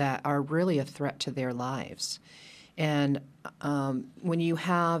issues that are really a threat to their lives. And when you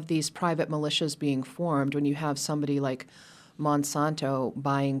have these private militias being formed, when you have somebody like Monsanto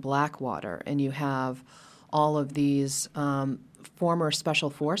buying Blackwater, and you have all of these former special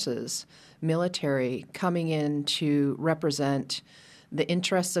forces, military, coming in to represent the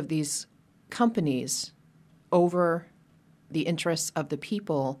interests of these companies over the interests of the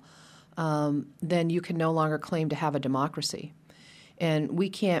people, then you can no longer claim to have a democracy. And we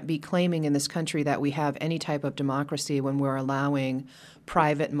can't be claiming in this country that we have any type of democracy when we're allowing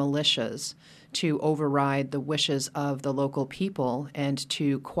private militias to override the wishes of the local people and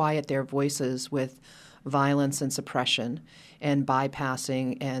to quiet their voices with violence and suppression and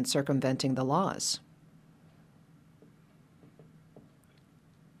bypassing and circumventing the laws.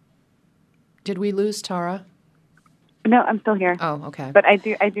 Did we lose Tara? No, I'm still here. Oh, okay. But I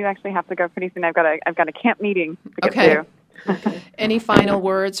do actually have to go pretty soon. I've got a camp meeting to get to. Any final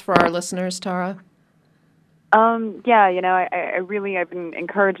words for our listeners, Tara? Yeah, I've been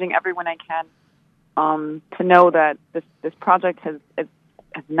encouraging everyone I can to know that this project has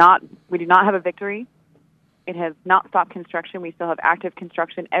not. We do not have a victory. It has not stopped construction. We still have active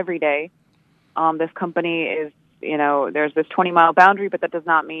construction every day. This company is, there's this 20-mile boundary, but that does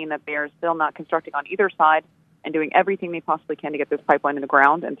not mean that they are still not constructing on either side and doing everything they possibly can to get this pipeline in the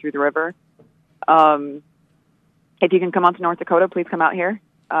ground and through the river. If you can come out to North Dakota, please come out here.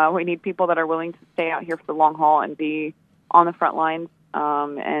 We need people that are willing to stay out here for the long haul and be on the front lines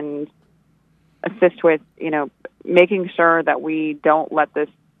and assist with, making sure that we don't let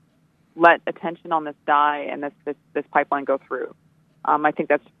attention on this die and this pipeline go through. I think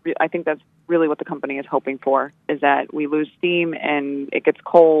that's really what the company is hoping for, is that we lose steam and it gets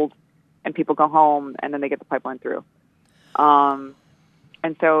cold and people go home and then they get the pipeline through. And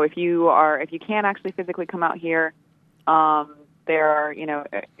so if you can't actually physically come out here, there are,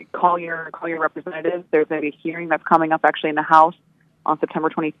 call your representatives. There's a hearing that's coming up actually in the House on September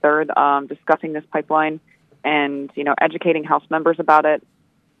 23rd, discussing this pipeline and, educating House members about it.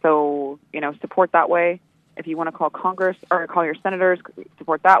 So, support that way. If you want to call Congress or call your senators,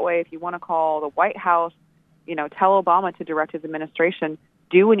 support that way. If you want to call the White House, tell Obama to direct his administration,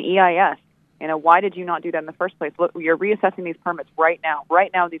 do an EIS. Why did you not do that in the first place? Look, you're reassessing these permits right now.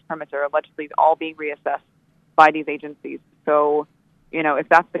 Right now, these permits are allegedly all being reassessed by these agencies. So, if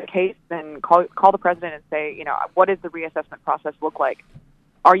that's the case, then call the president and say, what does the reassessment process look like?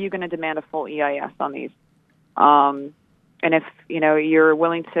 Are you going to demand a full EIS on these? And if, you're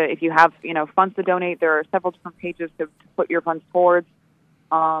willing to, if you have, funds to donate, there are several different pages to put your funds towards.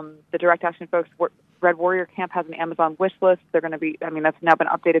 The Direct Action folks, Red Warrior Camp has an Amazon wish list. They're going to be, that's now been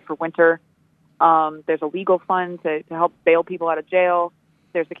updated for winter. There's a legal fund to help bail people out of jail.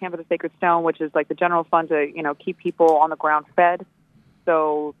 There's the Camp of the Sacred Stone, which is like the general fund to, keep people on the ground fed.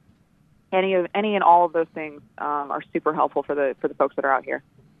 So any and all of those things are super helpful for the folks that are out here.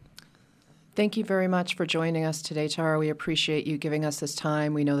 Thank you very much for joining us today, Tara. We appreciate you giving us this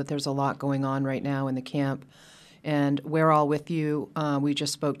time. We know that there's a lot going on right now in the camp, and we're all with you. We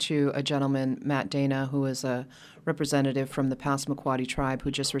just spoke to a gentleman, Matt Dana, who is a representative from the Passamaquoddy tribe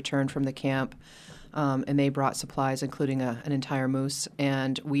who just returned from the camp, and they brought supplies, including an entire moose.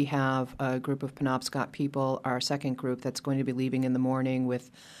 And we have a group of Penobscot people, our second group, that's going to be leaving in the morning with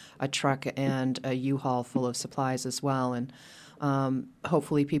a truck and a U-Haul full of supplies as well. And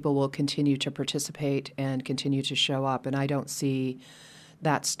hopefully people will continue to participate and continue to show up. And I don't see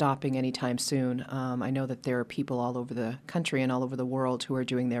that stopping anytime soon. I know that there are people all over the country and all over the world who are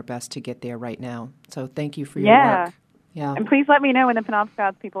doing their best to get there right now. So thank you for your work. Yeah. And please let me know when the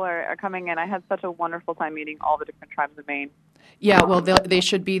Penobscot people are coming in. I had such a wonderful time meeting all the different tribes of Maine. Yeah, well, they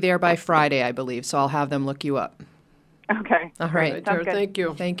should be there by Friday, I believe. So I'll have them look you up. Okay. All right. Tara, thank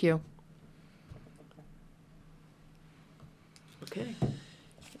you. Thank you. Okay.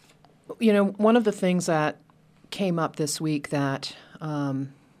 One of the things that came up this week that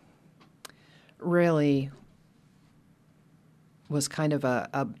really was kind of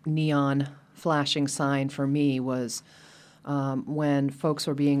a neon flashing sign for me was when folks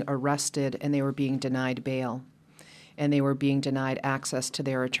were being arrested and they were being denied bail and they were being denied access to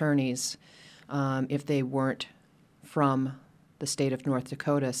their attorneys if they weren't from the state of North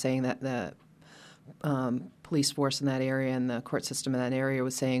Dakota, saying that the police force in that area and the court system in that area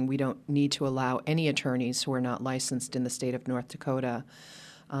was saying we don't need to allow any attorneys who are not licensed in the state of North Dakota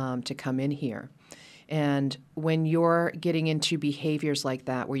to come in here. And when you're getting into behaviors like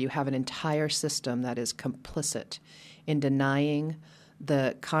that, where you have an entire system that is complicit in denying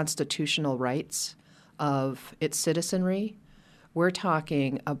the constitutional rights of its citizenry, we're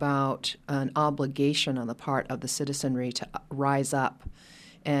talking about an obligation on the part of the citizenry to rise up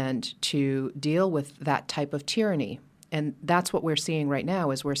and to deal with that type of tyranny. And that's what we're seeing right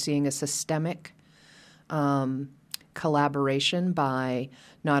now, is we're seeing a systemic collaboration by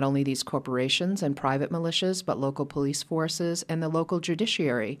not only these corporations and private militias, but local police forces and the local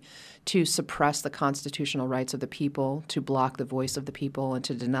judiciary to suppress the constitutional rights of the people, to block the voice of the people, and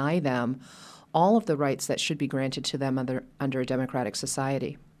to deny them all of the rights that should be granted to them under a democratic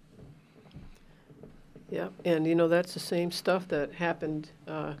society. Yeah, and that's the same stuff that happened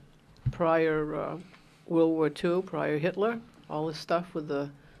prior World War II, prior Hitler. All this stuff with the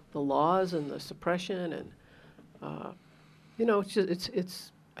laws and the suppression, and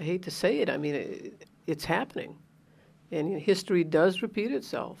it's I hate to say it. I mean, it's happening, and history does repeat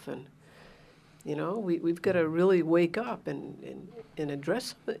itself, and we've got to really wake up and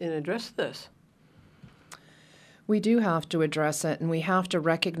address this. We do have to address it, and we have to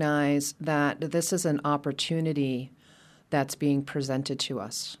recognize that this is an opportunity that's being presented to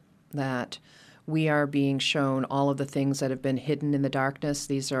us, that we are being shown all of the things that have been hidden in the darkness.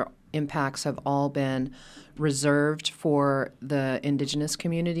 These impacts have all been reserved for the indigenous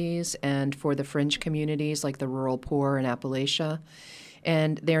communities and for the fringe communities like the rural poor in Appalachia,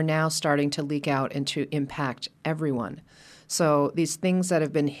 and they're now starting to leak out and to impact everyone. So these things that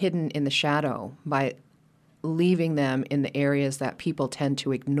have been hidden in the shadow, by leaving them in the areas that people tend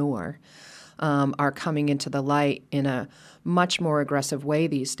to ignore, are coming into the light in a much more aggressive way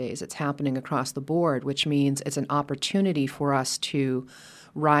these days. It's happening across the board, which means it's an opportunity for us to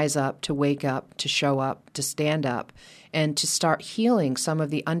rise up, to wake up, to show up, to stand up, and to start healing some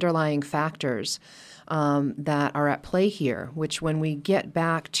of the underlying factors that are at play here, which when we get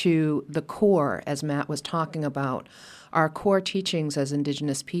back to the core, as Matt was talking about, our core teachings as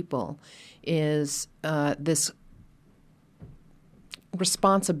Indigenous people is this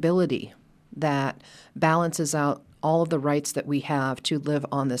responsibility that balances out all of the rights that we have to live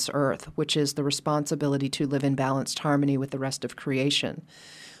on this earth, which is the responsibility to live in balanced harmony with the rest of creation.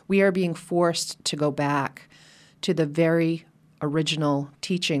 We are being forced to go back to the very original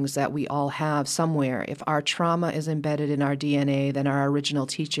teachings that we all have somewhere. If our trauma is embedded in our DNA, then our original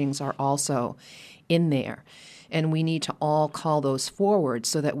teachings are also in there. And we need to all call those forward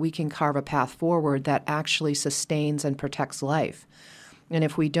so that we can carve a path forward that actually sustains and protects life. And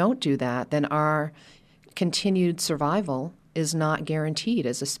if we don't do that, then our continued survival is not guaranteed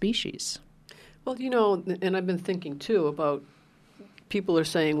as a species. Well, and I've been thinking, too, about people are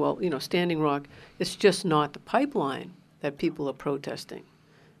saying, well, Standing Rock, it's just not the pipeline that people are protesting.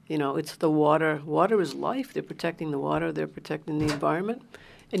 It's the water. Water is life. They're protecting the water. They're protecting the environment.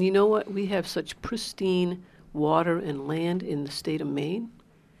 And you know what? We have such pristine water and land in the state of Maine,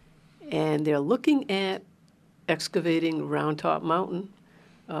 and they're looking at excavating Round Top Mountain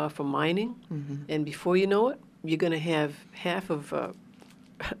for mining, and before you know it, you're going to have half of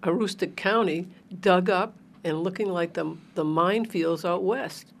Aroostook County dug up and looking like the minefields out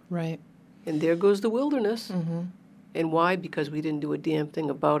west. Right. And there goes the wilderness. Mm-hmm. And why? Because we didn't do a damn thing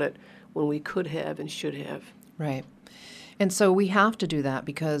about it when we could have and should have. Right. And so we have to do that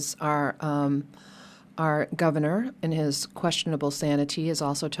because our governor, in his questionable sanity, is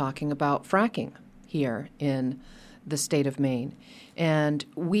also talking about fracking here in the state of Maine. And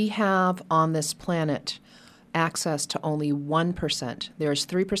we have on this planet access to only 1%. There's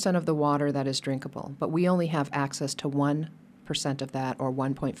 3% of the water that is drinkable, but we only have access to 1% of that or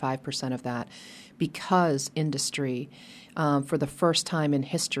 1.5% of that because industry, for the first time in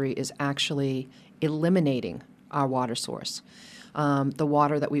history, is actually eliminating our water source. The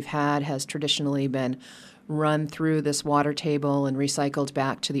water that we've had has traditionally been run through this water table and recycled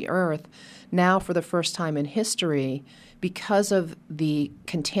back to the earth. Now, for the first time in history, because of the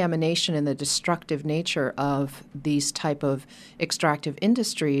contamination and the destructive nature of these type of extractive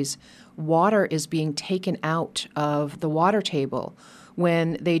industries, water is being taken out of the water table.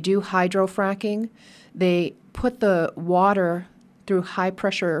 When they do hydrofracking, they put the water through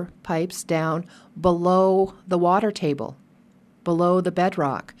high-pressure pipes down below the water table, below the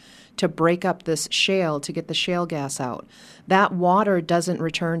bedrock, to break up this shale, to get the shale gas out. That water doesn't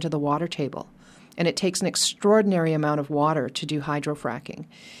return to the water table. And it takes an extraordinary amount of water to do hydrofracking.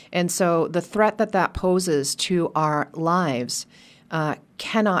 And so the threat that poses to our lives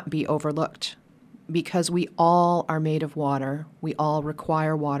cannot be overlooked because we all are made of water. We all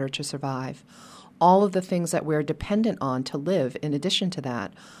require water to survive. All of the things that we're dependent on to live, in addition to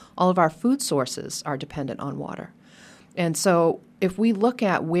that, all of our food sources are dependent on water. And so if we look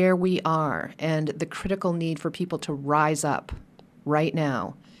at where we are and the critical need for people to rise up right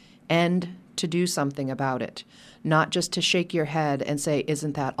now and to do something about it, not just to shake your head and say,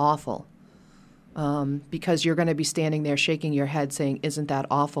 isn't that awful? Because you're going to be standing there shaking your head saying, isn't that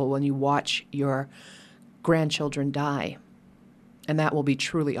awful, when you watch your grandchildren die. And that will be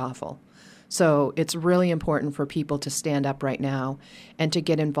truly awful. So it's really important for people to stand up right now and to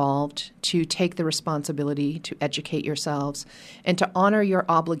get involved, to take the responsibility to educate yourselves, and to honor your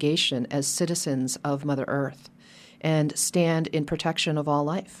obligation as citizens of Mother Earth and stand in protection of all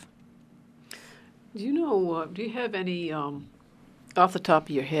life. Do you know, do you have any, off the top of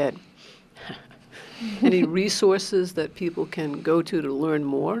your head, any resources that people can go to learn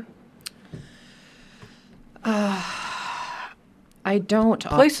more? I don't.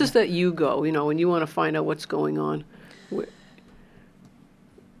 Places that you go, when you want to find out what's going on.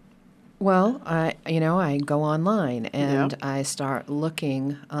 Well, I go online and I start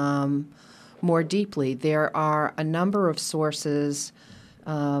looking more deeply. There are a number of sources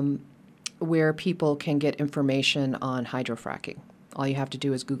where people can get information on hydrofracking. All you have to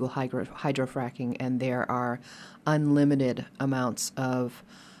do is Google hydrofracking, and there are unlimited amounts of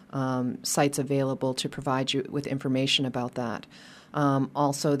sites available to provide you with information about that.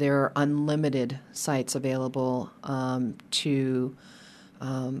 Also, there are unlimited sites available to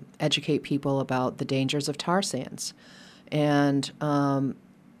educate people about the dangers of tar sands. And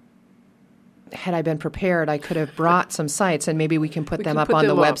had I been prepared, I could have brought some sites, and maybe we can put them up on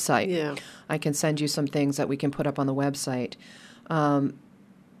the website. Yeah. I can send you some things that we can put up on the website. And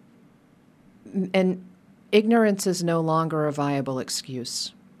ignorance is no longer a viable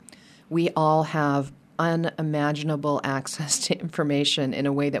excuse. We all have unimaginable access to information in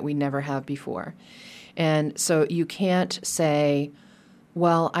a way that we never have before. And so you can't say,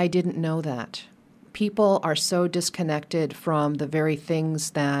 well, I didn't know that. People are so disconnected from the very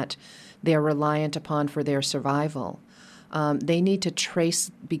things that they're reliant upon for their survival. They need to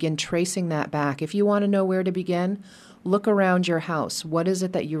begin tracing that back. If you want to know where to begin, look around your house. What is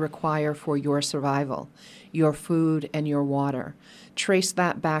it that you require for your survival? Your food and your water. Trace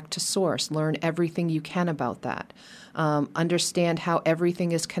that back to source. Learn everything you can about that. Understand how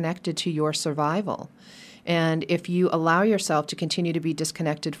everything is connected to your survival. And if you allow yourself to continue to be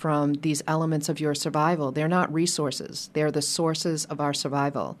disconnected from these elements of your survival, they're not resources. They're the sources of our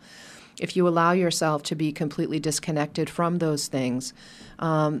survival. If you allow yourself to be completely disconnected from those things,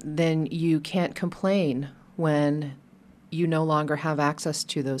 then you can't complain when you no longer have access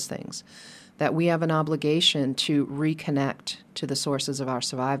to those things. That we have an obligation to reconnect to the sources of our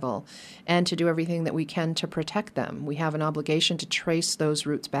survival and to do everything that we can to protect them. We have an obligation to trace those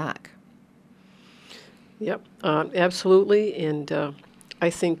roots back. Yep, absolutely. And I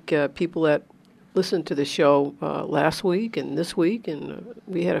think people that listened to the show last week and this week, and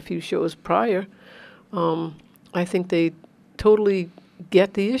we had a few shows prior, I think they totally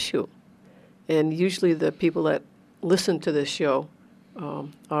get the issue. And usually the people that listen to this show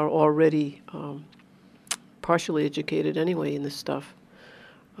are already partially educated anyway in this stuff.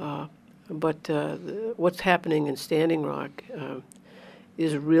 But what's happening in Standing Rock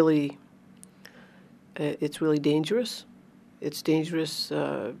is really, it's really dangerous. It's dangerous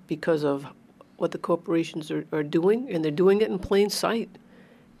because of what the corporations are doing, and they're doing it in plain sight.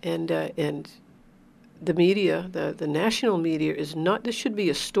 And the media, the national media, is not. This should be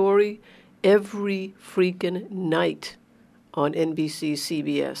a story every freaking night on NBC,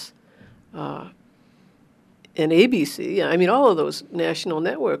 CBS, and ABC. I mean, all of those national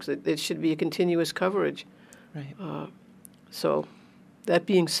networks. It should be a continuous coverage. Right. So, that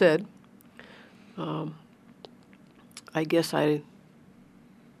being said, I guess I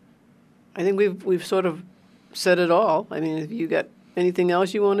think we've sort of said it all. I mean, have you got anything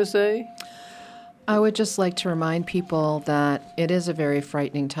else you want to say? I would just like to remind people that it is a very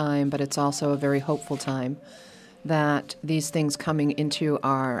frightening time, but it's also a very hopeful time, that these things coming into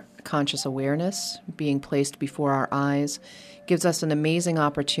our conscious awareness, being placed before our eyes, gives us an amazing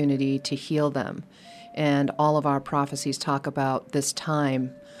opportunity to heal them. And all of our prophecies talk about this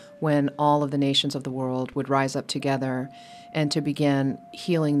time when all of the nations of the world would rise up together and to begin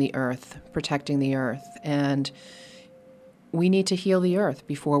healing the earth, protecting the earth. And we need to heal the earth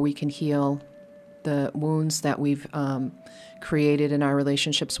before we can heal the wounds that we've created in our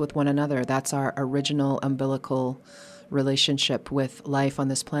relationships with one another. That's our original umbilical relationship with life on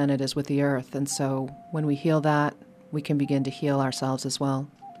this planet, is with the earth. And so when we heal that, we can begin to heal ourselves as well.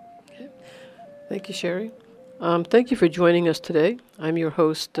 Okay. Thank you, Sherry. Thank you for joining us today. I'm your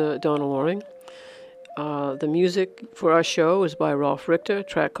host, Donna Loring. The music for our show is by Rolf Richter, a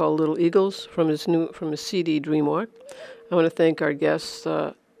track called Little Eagles from his CD Dreamwalk. I want to thank our guests,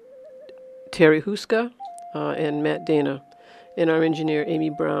 Terry Huska and Matt Dana, and our engineer, Amy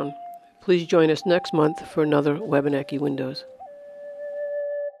Brown. Please join us next month for another Wabanaki Windows.